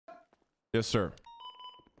Yes, sir.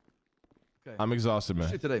 Okay. I'm exhausted, man.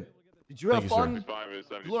 Shit today. Did you have fun? You, Did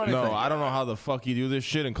you learn anything? no, I don't know how the fuck you do this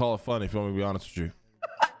shit and call it fun. If you want me to be honest with you,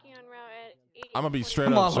 I'm gonna be straight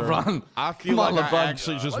Come up, on, sir. LeBron. I feel Come on, like I LeBron.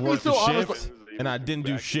 actually just Let me worked so the honest- shift and I didn't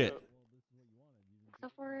do shit.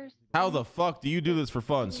 How the fuck do you do this for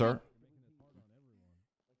fun, sir?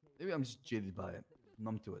 Maybe I'm just jaded by it,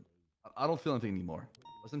 numb to it. I don't feel anything anymore.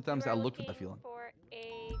 But sometimes I look for that feeling.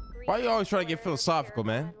 Why you always trying to get philosophical,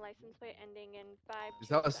 man? It's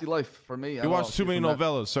how I see life for me. You watch too many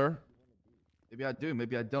novellas, sir. Maybe I do,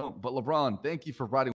 maybe I don't. But LeBron, thank you for riding.